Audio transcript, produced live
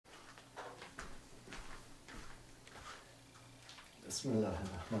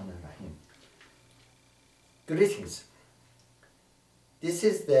Bismillahirrahmanirrahim. Greetings. This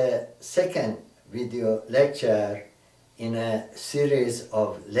is the second video lecture in a series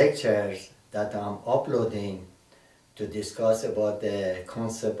of lectures that I'm uploading to discuss about the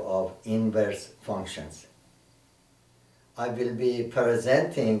concept of inverse functions. I will be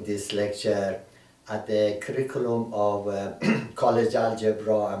presenting this lecture at the curriculum of college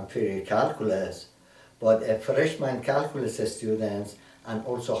algebra and period calculus, but a freshman calculus students and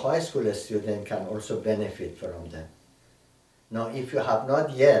also high school students can also benefit from them. Now, if you have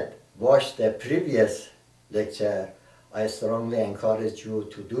not yet watched the previous lecture, I strongly encourage you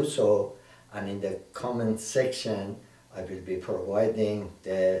to do so, and in the comment section I will be providing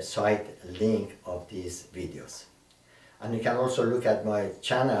the site link of these videos. And you can also look at my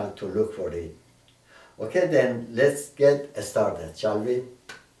channel to look for it. Okay, then let's get started, shall we?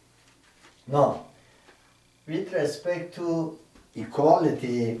 Now, with respect to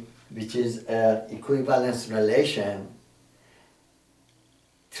equality, which is an equivalence relation,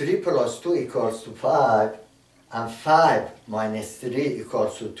 3 plus 2 equals to 5, and 5 minus 3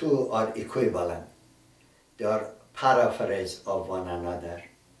 equals to 2 are equivalent. They are paraphrase of one another.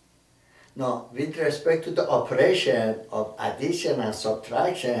 Now, with respect to the operation of addition and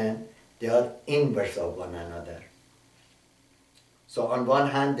subtraction, they are inverse of one another. So on one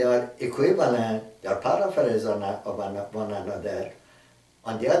hand, they are equivalent, they are paraphrase of one another.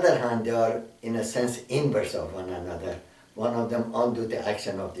 On the other hand, they are, in a sense, inverse of one another. One of them undo the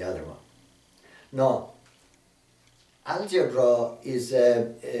action of the other one. Now, algebra is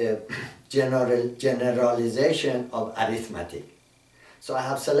a generalization of arithmetic. So I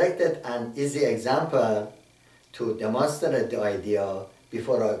have selected an easy example to demonstrate the idea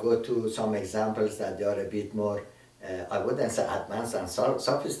before I go to some examples that they are a bit more, I wouldn't say advanced and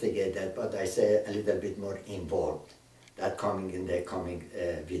sophisticated, but I say a little bit more involved. That coming in the coming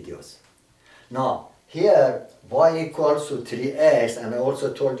videos. Now, here y equals to 3x, and I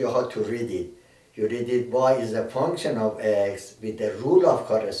also told you how to read it. You read it, y is a function of x with the rule of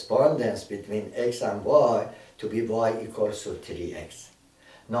correspondence between x and y to be y equals to 3x.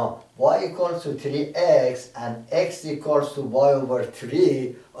 Now, y equals to 3x and x equals to y over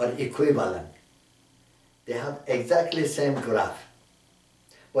 3 are equivalent. They have exactly same graph.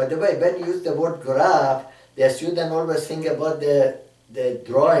 By the way, when you use the word graph, the student always think about the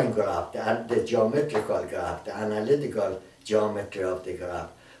drawing graph, the geometrical graph, the analytical geometry of the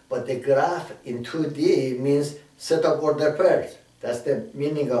graph. But the graph in 2D means set of ordered pairs. That's the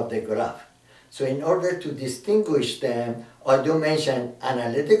meaning of the graph. So in order to distinguish them, I do mention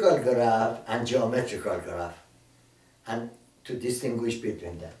analytical graph and geometrical graph, and to distinguish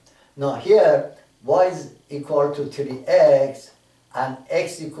between them. Now here, y is equal to 3x and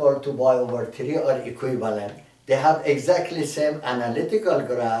x equal to y over 3 are equivalent. They have exactly same analytical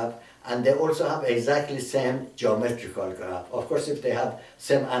graph, and they also have exactly same geometrical graph. Of course, if they have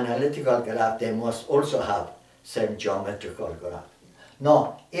same analytical graph, they must also have same geometrical graph.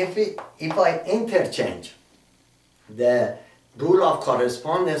 Now, if I interchange the rule of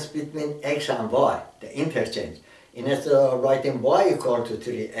correspondence between x and y, the interchange, instead of writing y equal to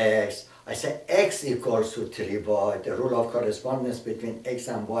 3x, I say x equals to 3y. The rule of correspondence between x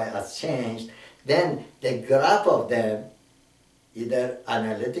and y has changed. Then the graph of them, either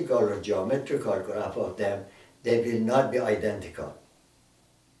analytical or geometrical graph of them, they will not be identical.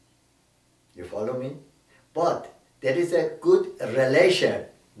 You follow me? But there is a good relation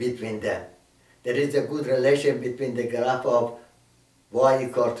between them. There is a good relation between the graph of y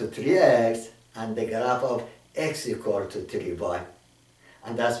equal to 3x and the graph of x equal to 3y.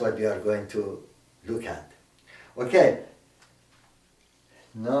 And that's what we are going to look at. Okay.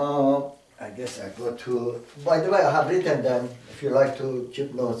 Now, I guess I go to, by the way, I have written them, if you like to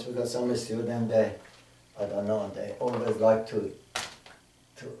keep notes, because some students, I don't know, they always like to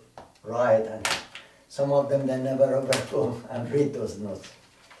write, and some of them, they never overcome and read those notes.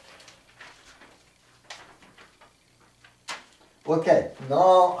 Okay,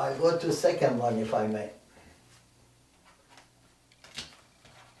 now I go to second one, if I may.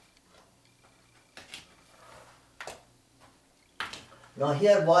 Now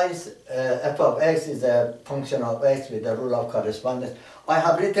here y is, f of x is a function of x with the rule of correspondence. I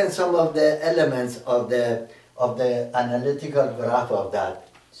have written some of the elements of the analytical graph of that,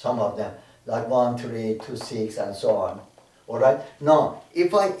 some of them, like 1, 3, 2, 6, and so on. All right? Now,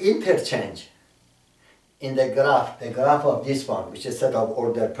 if I interchange in the graph of this one, which is a set of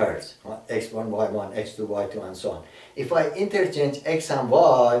ordered pairs, x1, y1, x2, y2, and so on. If I interchange x and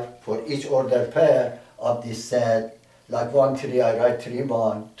y for each ordered pair of this set, like 1, 3, I write 3,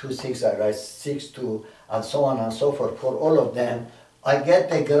 1, 2, 6, I write 6, 2, and so on and so forth. For all of them, I get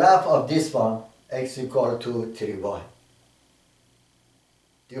the graph of this one, x equal to 3y.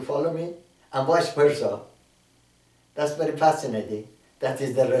 Do you follow me? And vice versa. That's very fascinating. That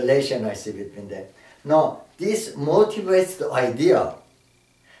is the relation I see between them. Now, this motivates the idea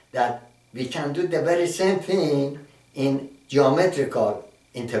that we can do the very same thing in geometrical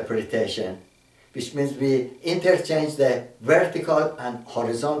interpretation, which means we interchange the vertical and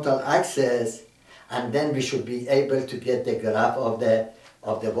horizontal axes, and then we should be able to get the graph of the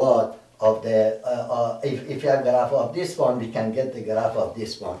what? If you have graph of this one, we can get the graph of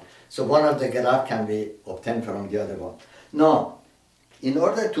this one. So one of the graph can be obtained from the other one. Now, in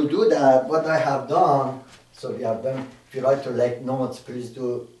order to do that, what I have done, so we have done, if you like to take notes, please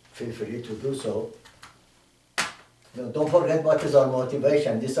do feel free to do so. Now, don't forget what is our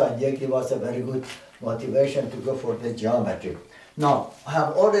motivation. This idea gives us a very good motivation to go for the geometry. Now, I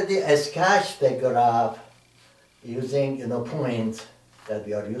have already sketched the graph using points that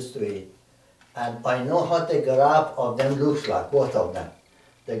we are used to it. And I know how the graph of them looks like, both of them.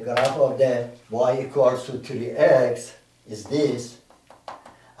 The graph of the y equals to 3x is this,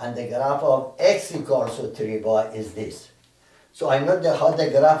 and the graph of x equals to 3y is this. So I know how the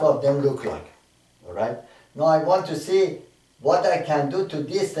graph of them look like, all right? Now I want to see what I can do to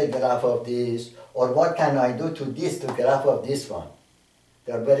this, the graph of this, or what can I do to this, the graph of this one.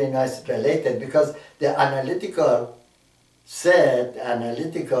 They are very nice related because the analytical set,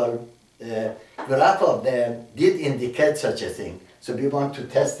 analytical graph of them did indicate such a thing. So we want to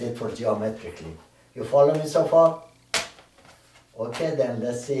test it for geometrically. You follow me so far? Okay, then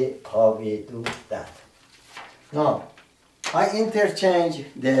let's see how we do that. Now, I interchange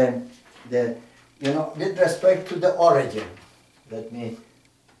with respect to the origin. Let me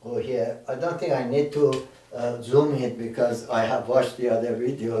go here. I don't think I need to zoom it because I have watched the other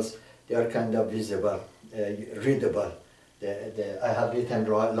videos. They are kind of visible, readable. I have written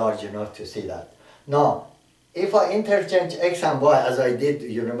large enough to see that. Now, if I interchange x and y as I did,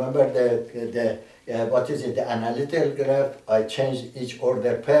 you remember the analytical graph, I changed each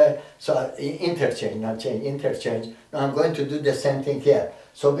order pair, so I interchange, not change, interchange. Now I'm going to do the same thing here.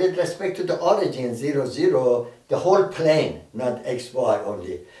 So with respect to the origin, 0, 0, the whole plane, not x, y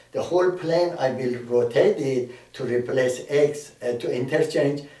only, the whole plane I will rotate it to replace x, to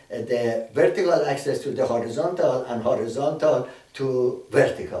interchange the vertical axis to the horizontal and horizontal to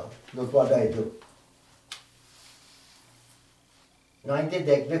vertical. Look what I do. 90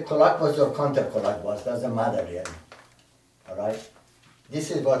 degree clockwise or counterclockwise, doesn't matter really. All right?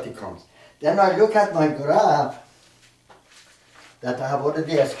 This is what it comes. Then I look at my graph that I have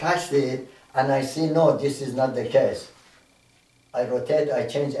already sketched it, and I see, no, this is not the case. I rotate, I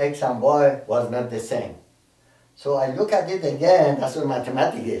change x and y, was not the same. So I look at it again, that's what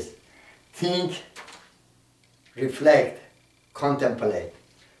mathematics is. Think, reflect, contemplate.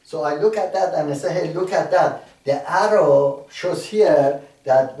 So I look at that and I say, hey, look at that. The arrow shows here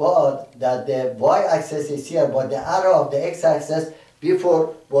that the y-axis is here, but the arrow of the x-axis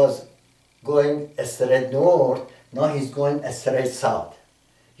before was going straight north, now he's going straight south.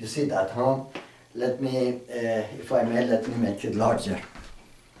 You see that, huh? Let me, if I may, let me make it larger.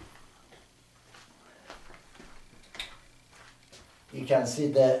 You can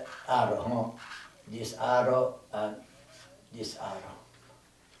see the arrow, huh? This arrow and this arrow.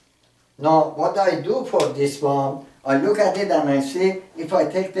 Now, what I do for this one, I look at it and I see if I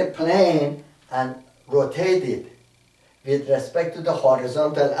take the plane and rotate it with respect to the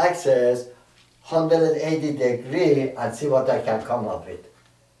horizontal axis, 180 degree, and see what I can come up with.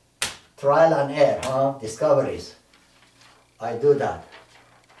 Trial and error, huh? Discoveries. I do that.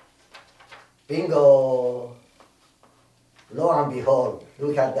 Bingo! Lo and behold,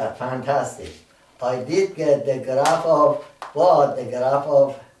 look at that, fantastic. I did get the graph of what? The graph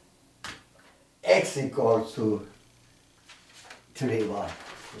of x equals to 3y.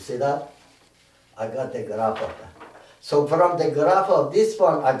 You see that? I got the graph of that. So from the graph of this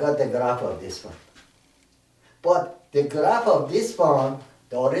one, I got the graph of this one. But the graph of this one,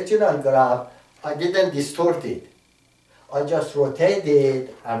 the original graph, I didn't distort it. I just rotated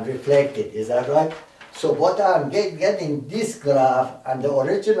it and reflected. Is that right? So what I'm getting, this graph and the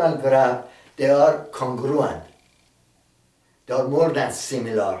original graph, they are congruent. They are more than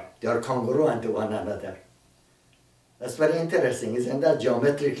similar. They are congruent to one another. That's very interesting, isn't that?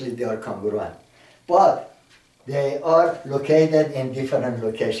 Geometrically, they are congruent. But they are located in different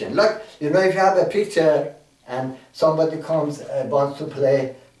locations. Look, if you have a picture and somebody comes, wants to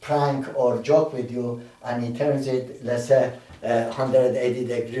play prank or joke with you, and he turns it, let's say, 180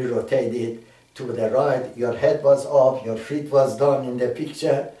 degree rotated to the right, your head was up, your feet was down in the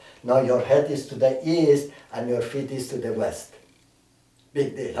picture, now your head is to the east and your feet is to the west.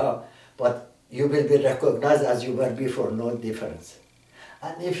 Big deal, huh? But you will be recognized as you were before, no difference.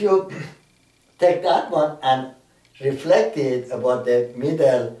 And if you take that one and reflect it about the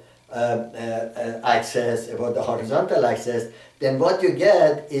middle axis, about the horizontal axis, then what you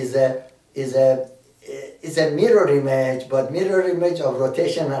get is a mirror image, but mirror image of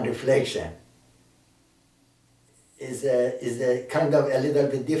rotation and reflection. Is a kind of a little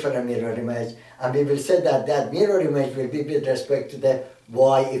bit different mirror image, and we will say that that mirror image will be with respect to the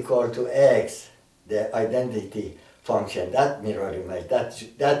y equal to x, the identity function, that mirror image,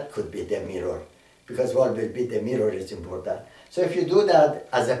 that could be the mirror, because what will be the mirror is important. So if you do that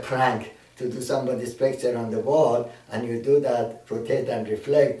as a prank to do somebody's picture on the wall, and you do that, rotate and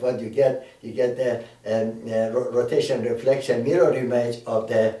reflect, what you get the rotation reflection mirror image of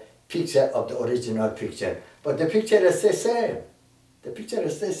the picture of the original picture. But the picture is the same. The picture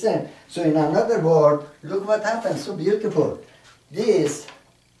is the same. So in another word, look what happens, so beautiful. This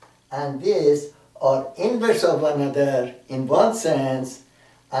and this are inverse of one another in one sense,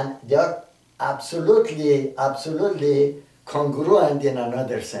 and they are absolutely congruent in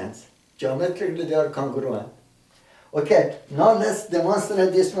another sense. Geometrically they are congruent. Okay, now let's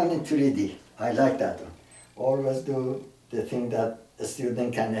demonstrate this one in 3D. I like that one. Always do the thing that a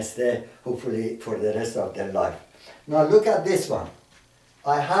student can stay, hopefully, for the rest of their life. Now look at this one.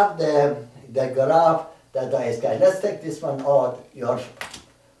 I have the graph that I sketched. Let's take this one out. You're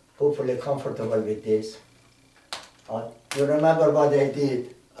hopefully comfortable with this. You remember what I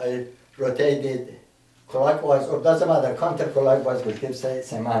did? I rotated clockwise, or doesn't matter, counterclockwise will give the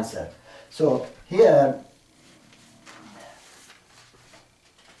same answer. So here,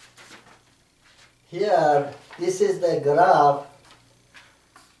 this is the graph.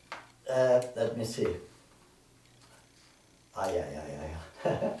 Let me see.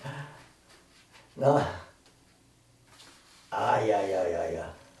 No.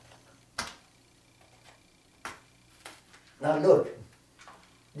 Now look,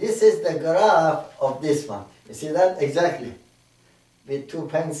 this is the graph of this one. You see that? Exactly. With two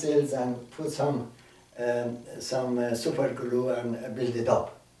pencils and put some super glue and build it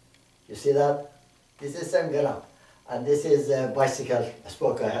up. You see that? This is the same graph. And this is a bicycle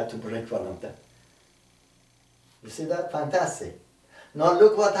spoke. I had to break one of them. You see that? Fantastic. Now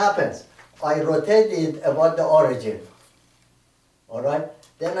look what happens. I rotate it about the origin. All right?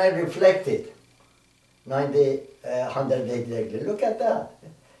 Then I reflect it 180 degrees. Look at that.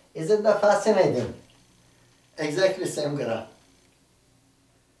 Isn't that fascinating? Exactly same graph.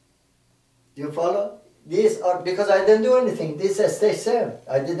 You follow? These are, because I didn't do anything. This stays same.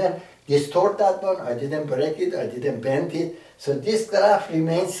 I didn't distort that one. I didn't break it. I didn't bend it. So this graph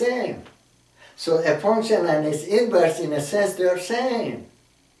remains same. So a function and its inverse, in a sense, they are same.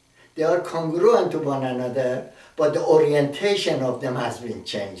 They are congruent to one another, but the orientation of them has been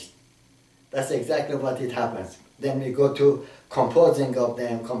changed. That's exactly what it happens. Then we go to composing of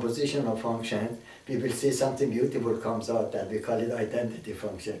them, composition of functions. We will see something beautiful comes out that we call it identity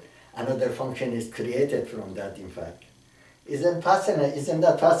function. Another function is created from that, in fact. Isn't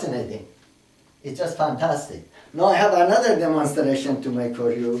that fascinating? It's just fantastic. Now I have another demonstration to make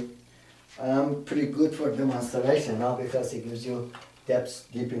for you. I'm pretty good for demonstration now because it gives you depth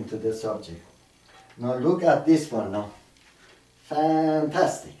deep into the subject. Now look at this one now.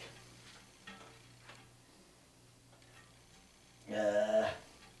 Fantastic.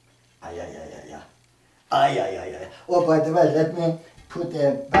 Oh, by the way, let me put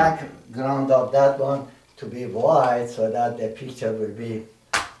the background of that one to be white so that the picture will be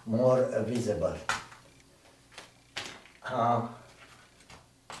more visible.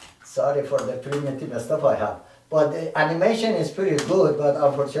 Sorry for the primitive stuff I have. But the animation is pretty good, but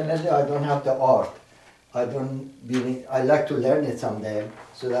unfortunately I don't have the art. I like to learn it someday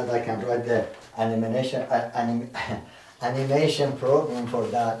so that I can write the animation program for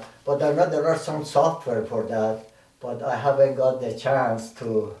that. But I know there are some software for that, but I haven't got the chance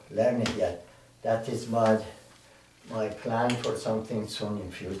to learn it yet. That is my plan for something soon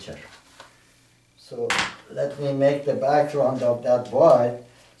in future. So let me make the background of that white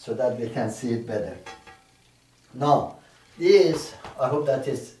so that we can see it better. Now, this, I hope that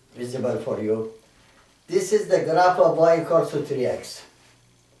is visible for you. This is the graph of y equals to 3x.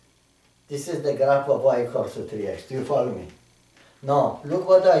 This is the graph of y equals to 3x. Do you follow me? Now, look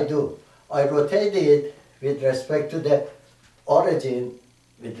what I do. I rotate it with respect to the origin,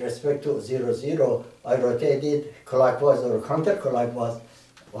 with respect to 0, 0. I rotate it clockwise or counterclockwise.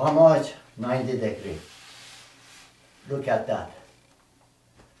 How much? 90 degrees. Look at that.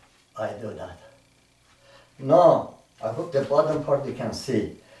 I do that. Now, I hope the bottom part you can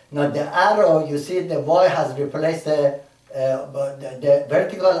see. Now the arrow, you see the y has replaced the but the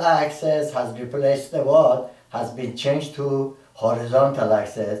vertical axis has replaced the what? Has been changed to horizontal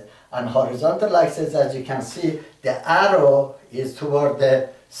axis. And horizontal axis, as you can see, the arrow is toward the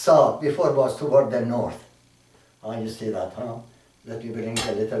south. Before was toward the north. Oh, you see that, huh? Let me bring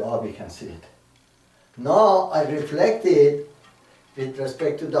a little up, you can see it. Now I reflect it with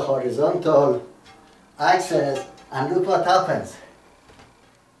respect to the horizontal axis, and look what happens.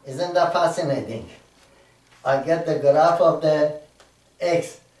 Isn't that fascinating? I get the graph of the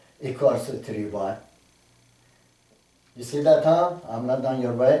x equals to 3y. You see that, huh? I'm not on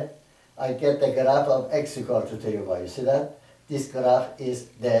your way. I get the graph of x equal to 3y. You see that? This graph is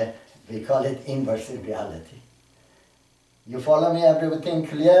we call it inverse in reality. You follow me? Everything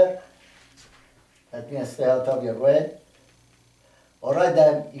clear? Let me stay out of your way. All right,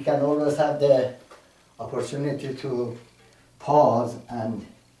 then, you can always have the opportunity to pause and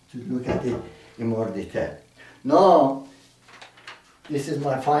to look at it in more detail. Now, this is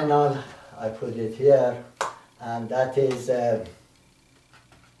my final, I put it here, and that is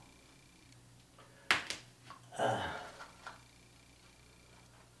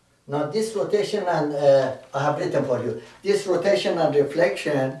now this rotation and, I have written for you, this rotation and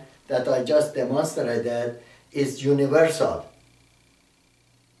reflection that I just demonstrated is universal.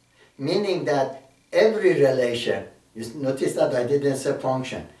 Meaning that every relation, you notice that I didn't say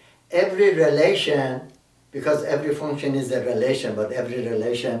function, every relation, because every function is a relation, but every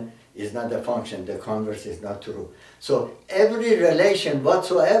relation is not a function, the converse is not true. So every relation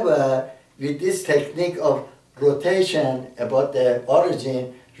whatsoever with this technique of rotation about the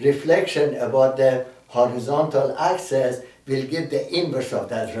origin, reflection about the horizontal axis will give the inverse of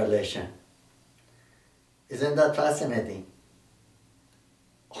that relation. Isn't that fascinating?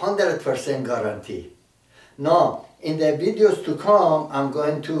 100% guarantee. Now, in the videos to come, I'm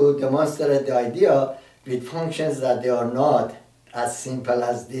going to demonstrate the idea with functions that they are not as simple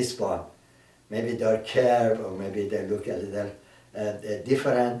as this one. Maybe they're curved, or maybe they look a little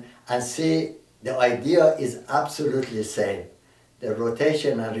different, and see the idea is absolutely same. The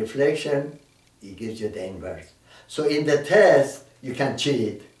rotation and reflection, it gives you the inverse. So in the test, you can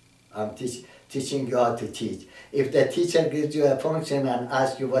cheat. I'm teaching you how to teach. If the teacher gives you a function and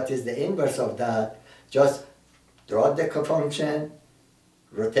asks you what is the inverse of that, just draw the function,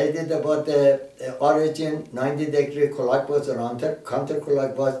 rotate it about the origin, 90-degree clockwise or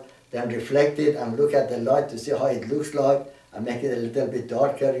counterclockwise, then reflect it and look at the light to see how it looks like, and make it a little bit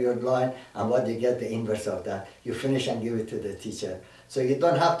darker, your line, and what you get the inverse of that. You finish and give it to the teacher. So you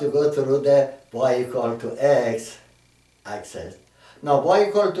don't have to go through the y equal to x axis. Now y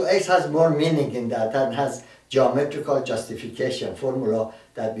equal to x has more meaning in that and has geometrical justification formula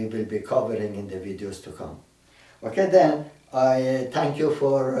that we will be covering in the videos to come. Okay, then I thank you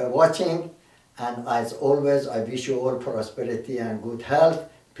for watching, and as always I wish you all prosperity and good health.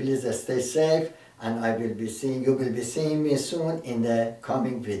 Please stay safe, and you will be seeing me soon in the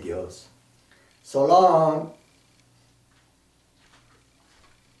coming videos. So long.